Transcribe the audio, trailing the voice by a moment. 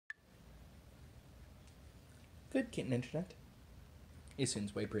good kitten internet.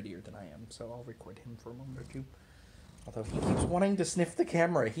 Isun's way prettier than I am, so I'll record him for a moment or two. Although he keeps wanting to sniff the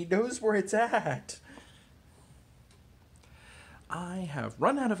camera. He knows where it's at. I have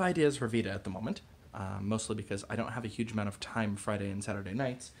run out of ideas for VEDA at the moment, mostly because I don't have a huge amount of time Friday and Saturday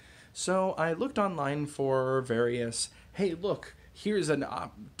nights. So I looked online for various, hey look, here's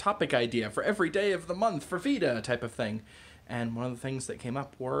a topic idea for every day of the month for VEDA type of thing. And one of the things that came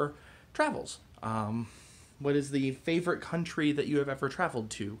up were travels. What is the favorite country that you have ever traveled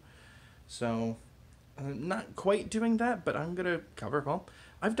to? So, not quite doing that, but I'm going to cover, well,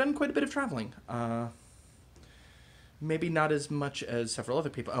 I've done quite a bit of traveling. Maybe not as much as several other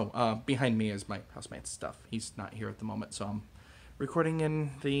people. Behind me is my housemate's stuff. He's not here at the moment, so I'm recording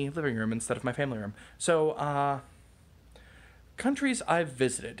in the living room instead of my family room. So, countries I've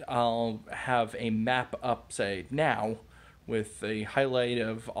visited. I'll have a map up, say, now, with a highlight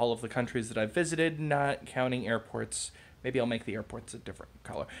of all of the countries that I've visited, not counting airports. Maybe I'll make the airports a different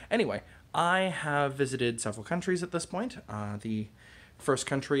color. Anyway, I have visited several countries at this point. The first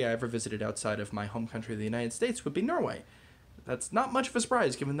country I ever visited outside of my home country of the United States would be Norway. That's not much of a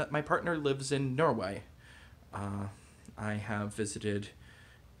surprise, given that my partner lives in Norway. I have visited,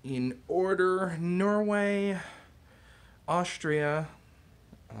 in order, Norway, Austria,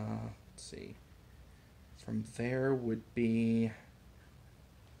 let's see. From there would be,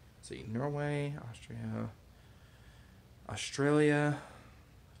 let's see, Norway, Austria, Australia,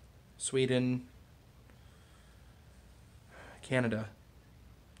 Sweden, Canada,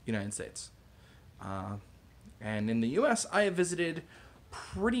 United States. And in the U.S., I have visited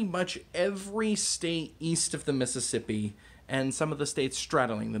pretty much every state east of the Mississippi and some of the states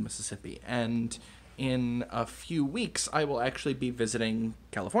straddling the Mississippi. And in a few weeks, I will actually be visiting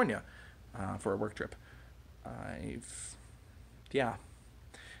California for a work trip. Yeah,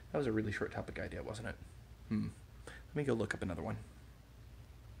 that was a really short topic idea, wasn't it? Let me go look up another one.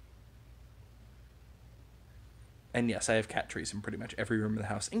 And yes, I have cat trees in pretty much every room of the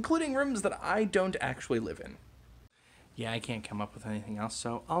house, including rooms that I don't actually live in. Yeah, I can't come up with anything else,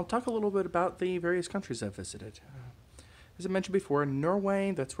 so I'll talk a little bit about the various countries I've visited. As I mentioned before,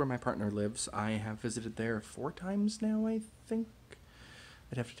 Norway, that's where my partner lives. I have visited there 4 times now, I think.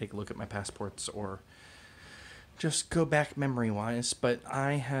 I'd have to take a look at my passports or just go back memory-wise, but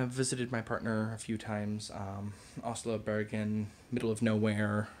I have visited my partner a few times. Oslo, Bergen, middle of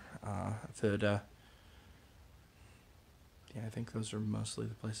nowhere, VEDA. Yeah, I think those are mostly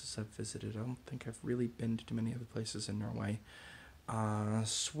the places I've visited. I don't think I've really been to too many other places in Norway.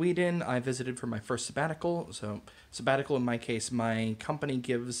 Sweden, I visited for my first sabbatical. So, sabbatical in my case, my company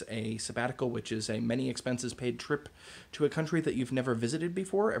gives a sabbatical, which is a many expenses paid trip to a country that you've never visited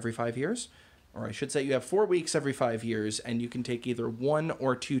before every 5 years. Or I should say you have 4 weeks every 5 years, and you can take either 1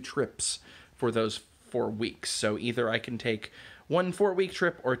 or 2 trips for those 4 weeks. So either I can take 1 4-week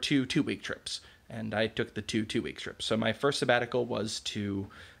trip or 2 2-week trips. And I took the 2 2-week trips. So my first sabbatical was to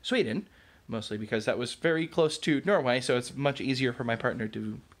Sweden, mostly because that was very close to Norway, so it's much easier for my partner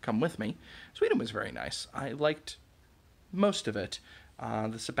to come with me. Sweden was very nice. I liked most of it.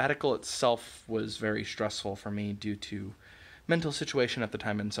 The sabbatical itself was very stressful for me due to mental situation at the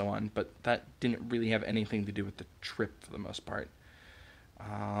time and so on, but that didn't really have anything to do with the trip for the most part.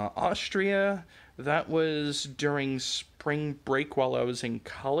 Austria, that was during spring break while I was in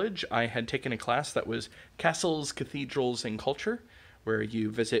college. I had taken a class that was Castles, Cathedrals, and Culture, where you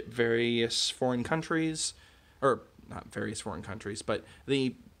visit various foreign countries, or not various foreign countries, but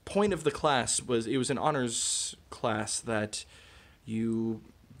the point of the class was, it was an honors class that you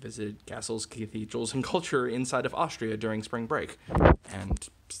visited castles, cathedrals, and culture inside of Austria during spring break, and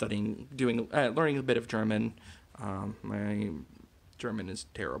studying, learning a bit of German. My German is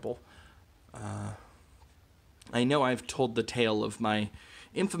terrible. I know I've told the tale of my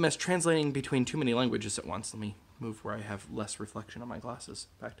infamous translating between too many languages at once. Let me move where I have less reflection on my glasses.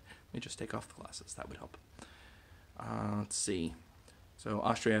 In fact, let me just take off the glasses. That would help. Let's see. So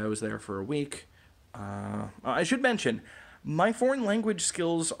Austria, I was there for a week. I should mention, my foreign language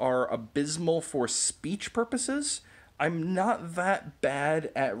skills are abysmal for speech purposes. I'm not that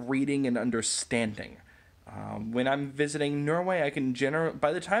bad at reading and understanding. When I'm visiting Norway, I can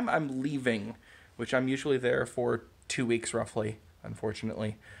by the time I'm leaving, which I'm usually there for 2 weeks roughly,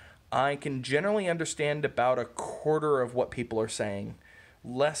 unfortunately, I can generally understand about a quarter of what people are saying.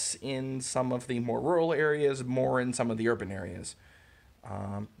 Less in some of the more rural areas, more in some of the urban areas.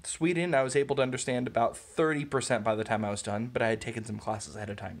 Sweden, I was able to understand about 30% by the time I was done, but I had taken some classes ahead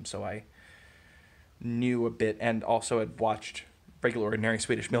of time, so I knew a bit, and also had watched regular ordinary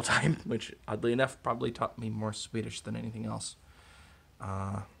Swedish mealtime, which, oddly enough, probably taught me more Swedish than anything else.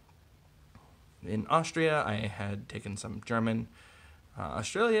 in Austria, I had taken some German.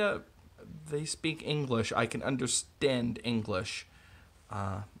 Australia, they speak English. I can understand English.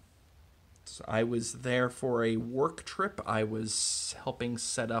 So I was there for a work trip. I was helping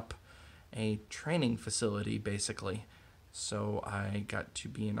set up a training facility, basically. So I got to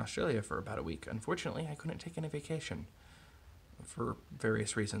be in Australia for about a week. Unfortunately, I couldn't take any vacation for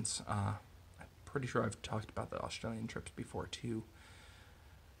various reasons. I'm pretty sure I've talked about the Australian trips before, too.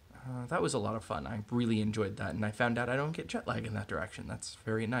 That was a lot of fun. I really enjoyed that, and I found out I don't get jet lag in that direction. That's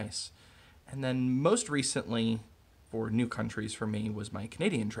very nice. And then most recently, for new countries for me, was my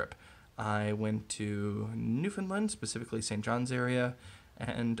Canadian trip. I went to Newfoundland, specifically St. John's area,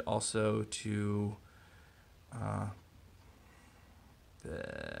 and also to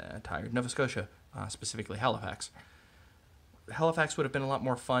Nova Scotia, specifically Halifax. Halifax would have been a lot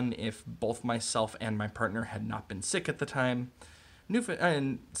more fun if both myself and my partner had not been sick at the time.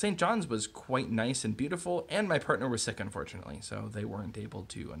 And St. John's was quite nice and beautiful, and my partner was sick, unfortunately, so they weren't able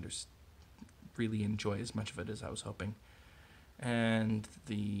to really enjoy as much of it as I was hoping. And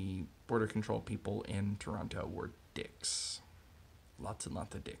the border control people in Toronto were dicks. Lots and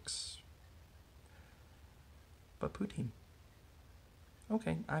lots of dicks. But poutine.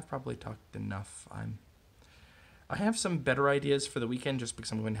 Okay, I've probably talked enough. I have some better ideas for the weekend just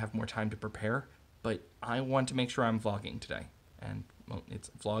because I'm going to have more time to prepare, but I want to make sure I'm vlogging today. And, well, it's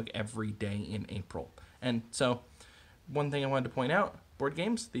vlog every day in April. And so, one thing I wanted to point out, board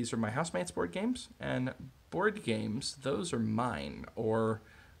games, these are my housemates' board games, and board games, those are mine, or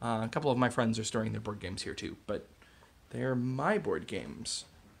a couple of my friends are storing their board games here too, but they're my board games.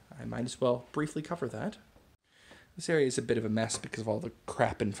 I might as well briefly cover that. This area is a bit of a mess because of all the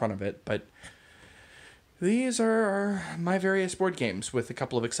crap in front of it, but these are my various board games, with a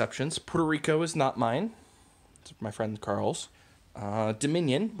couple of exceptions. Puerto Rico is not mine. It's my friend Carl's.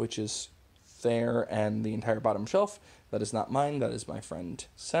 Dominion, which is there and the entire bottom shelf, that is not mine. That is my friend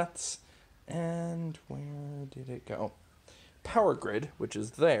Seth's. And where did it go? Power Grid, which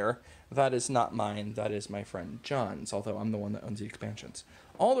is there, that is not mine. That is my friend John's, although I'm the one that owns the expansions.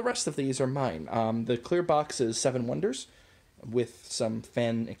 All the rest of these are mine. The clear box is Seven Wonders, with some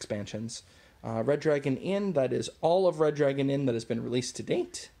fan expansions. Red Dragon Inn, that is all of Red Dragon Inn that has been released to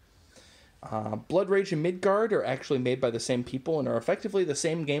date. Blood Rage and Midgard are actually made by the same people and are effectively the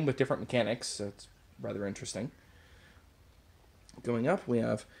same game with different mechanics, so it's rather interesting. Going up, we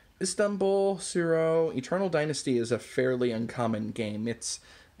have Istanbul, Suro. Eternal Dynasty is a fairly uncommon game. It's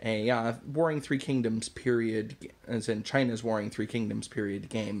a Warring Three Kingdoms period, as in China's Warring Three Kingdoms period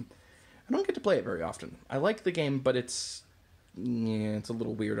game. I don't get to play it very often. I like the game, but it's a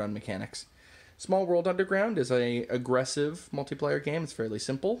little weird on mechanics. Small World Underground is a aggressive multiplayer game. It's fairly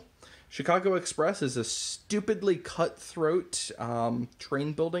simple. Chicago Express is a stupidly cutthroat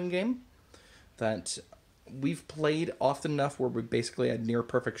train building game that we've played often enough where we basically had near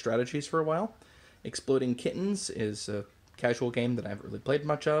perfect strategies for a while. Exploding Kittens is a casual game that I haven't really played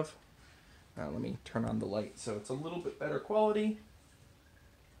much of. Let me turn on the light so it's a little bit better quality.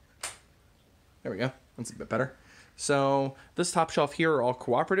 There we go. That's a bit better. So this top shelf here are all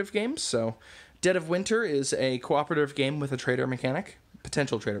cooperative games. So Dead of Winter is a cooperative game with a trader mechanic.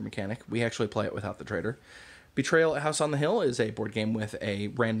 Potential trader mechanic. We actually play it without the trader. Betrayal at House on the Hill is a board game with a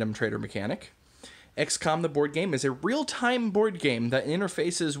random trader mechanic. XCOM the board game is a real-time board game that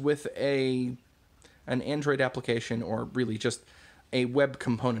interfaces with an Android application, or really just a web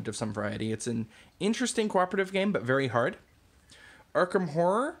component of some variety. It's an interesting cooperative game, but very hard. Arkham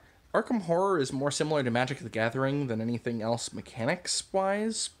Horror. Arkham Horror is more similar to Magic the Gathering than anything else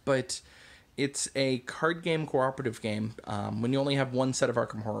mechanics-wise, but it's a card game cooperative game. When you only have one set of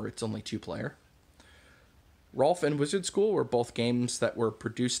Arkham Horror, it's only 2-player. Rolf and Wizard School were both games that were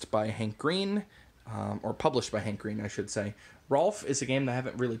produced by Hank Green, or published by Hank Green, I should say. Rolf is a game that I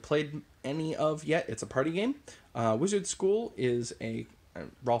haven't really played any of yet. It's a party game. Wizard School is a...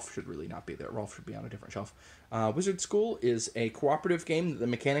 Rolf should really not be there. Rolf should be on a different shelf. Wizard School is a cooperative game. The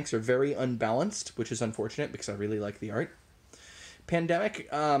mechanics are very unbalanced, which is unfortunate because I really like the art. Pandemic.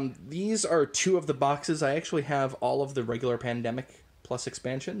 These are 2 of the boxes. I actually have all of the regular Pandemic plus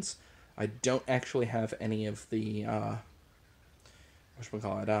expansions. I don't actually have any of the... what should we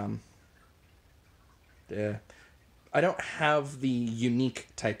call it? I don't have the unique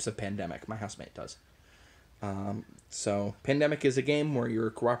types of Pandemic. My housemate does. So Pandemic is a game where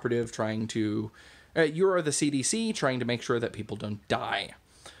you're cooperative trying to... you're the CDC trying to make sure that people don't die.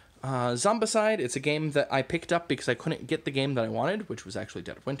 Zombicide, it's a game that I picked up because I couldn't get the game that I wanted, which was actually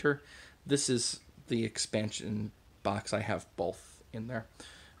Dead of Winter. This is the expansion box. I have both in there.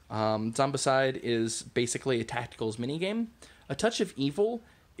 Zombicide is basically a tacticals minigame. A Touch of Evil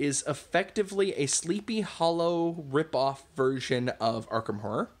is effectively a Sleepy Hollow ripoff version of Arkham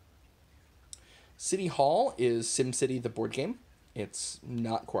Horror. City Hall is SimCity the board game. It's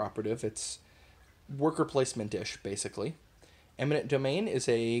not cooperative. It's worker placement-ish, basically. Eminent Domain is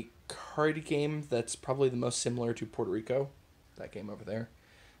a card game that's probably the most similar to Puerto Rico, that game over there.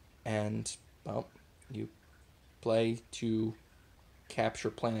 And, well, you play to capture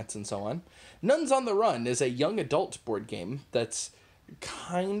planets and so on. Nuns on the Run is a young adult board game that's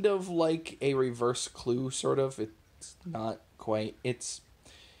kind of like a reverse Clue, sort of. It's not quite. It's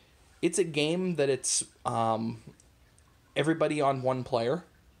a game that it's everybody on one player,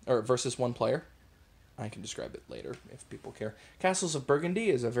 or versus one player. I can describe it later if people care. Castles of Burgundy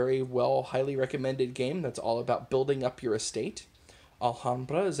is a very highly recommended game that's all about building up your estate.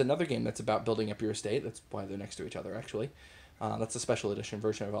 Alhambra is another game that's about building up your estate. That's why they're next to each other, actually. That's a special edition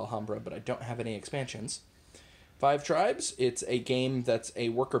version of Alhambra, but I don't have any expansions. Five Tribes, it's a game that's a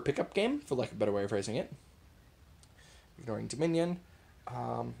worker pickup game, for lack of a better way of phrasing it. Ignoring Dominion.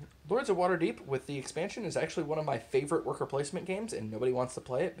 Lords of Waterdeep, with the expansion, is actually one of my favorite worker placement games, and nobody wants to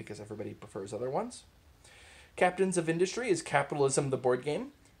play it because everybody prefers other ones. Captains of Industry is Capitalism the board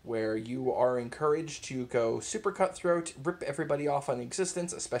game, where you are encouraged to go super cutthroat, rip everybody off on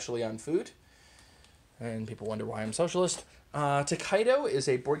existence, especially on food. And people wonder why I'm socialist. Takedo is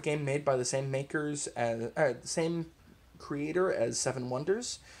a board game made by the same same creator as Seven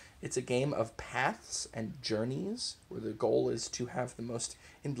Wonders. It's a game of paths and journeys, where the goal is to have the most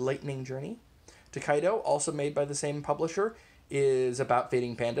enlightening journey. Takedo, also made by the same publisher, is about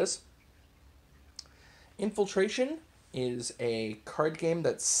fading pandas. Infiltration is a card game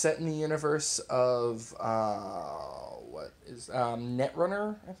that's set in the universe of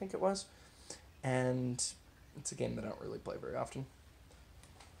Netrunner, I think it was. And it's a game that I don't really play very often.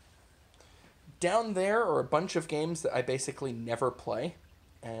 Down there are a bunch of games that I basically never play,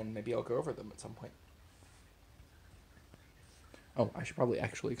 and maybe I'll go over them at some point. Oh, I should probably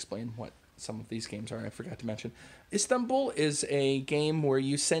actually explain what some of these games are. I forgot to mention. Istanbul is a game where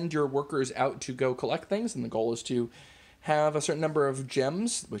you send your workers out to go collect things, and the goal is to have a certain number of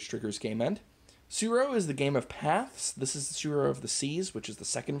gems, which triggers game end. Suro is the game of paths. This is the Suro of the Seas, which is the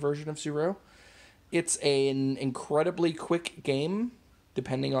second version of Suro. It's an incredibly quick game,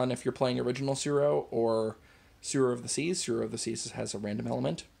 depending on if you're playing original Suro or Suro of the Seas. Suro of the Seas has a random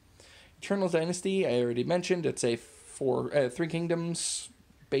element. Eternal Dynasty, I already mentioned. It's a Three Kingdoms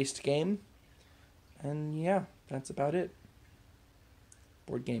based game. And yeah, that's about it.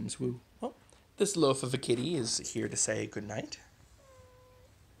 Board games, woo. Well, this loaf of a kitty is here to say goodnight.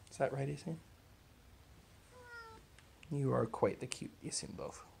 Is that right, Yasin? You are quite the cute Yasin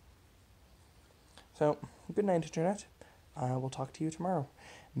loaf. So, good night, Internet. We'll talk to you tomorrow.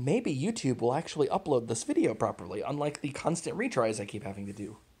 Maybe YouTube will actually upload this video properly, unlike the constant retries I keep having to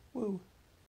do. Woo.